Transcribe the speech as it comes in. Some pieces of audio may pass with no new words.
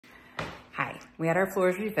We had our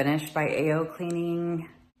floors refinished by AOCleaning,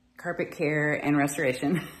 Carpet Care, and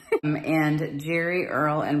Restoration. And Jerry,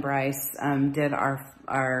 Earl, and Bryce did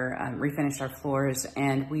refinished our floors,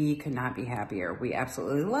 and we could not be happier. We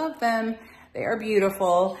absolutely love them. They are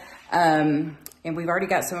beautiful. And we've already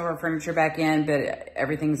got some of our furniture back in, but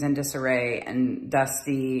everything's in disarray and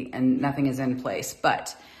dusty and nothing is in place.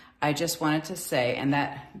 But I just wanted to say, and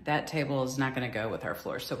that table is not gonna go with our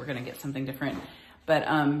floors, so we're gonna get something different. But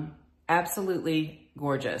absolutely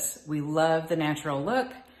gorgeous. We love the natural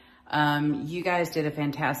look. You guys did a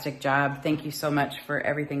fantastic job. Thank you so much for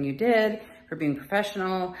everything you did, for being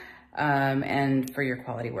professional, and for your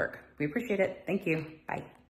quality work. We appreciate it. Thank you. Bye.